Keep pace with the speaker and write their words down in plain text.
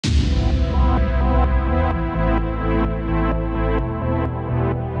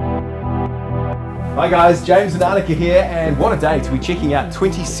Hi guys, James and Annika here, and what a day to be checking out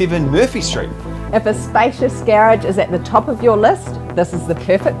 27 Murphy Street. If a spacious garage is at the top of your list, this is the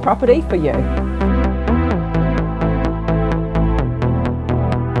perfect property for you.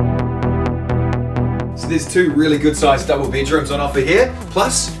 So there's two really good sized double bedrooms on offer here,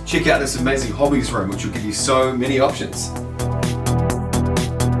 plus check out this amazing hobbies room which will give you so many options.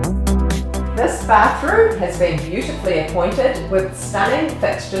 This bathroom has been beautifully appointed with stunning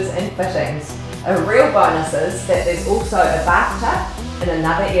fixtures and fittings. A real bonus is that there's also a bathtub in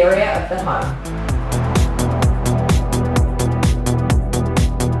another area of the home.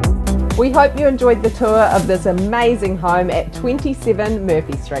 We hope you enjoyed the tour of this amazing home at 27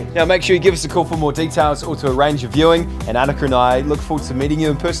 Murphy Street. Now make sure you give us a call for more details or to arrange a viewing, and Annika and I look forward to meeting you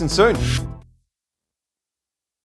in person soon.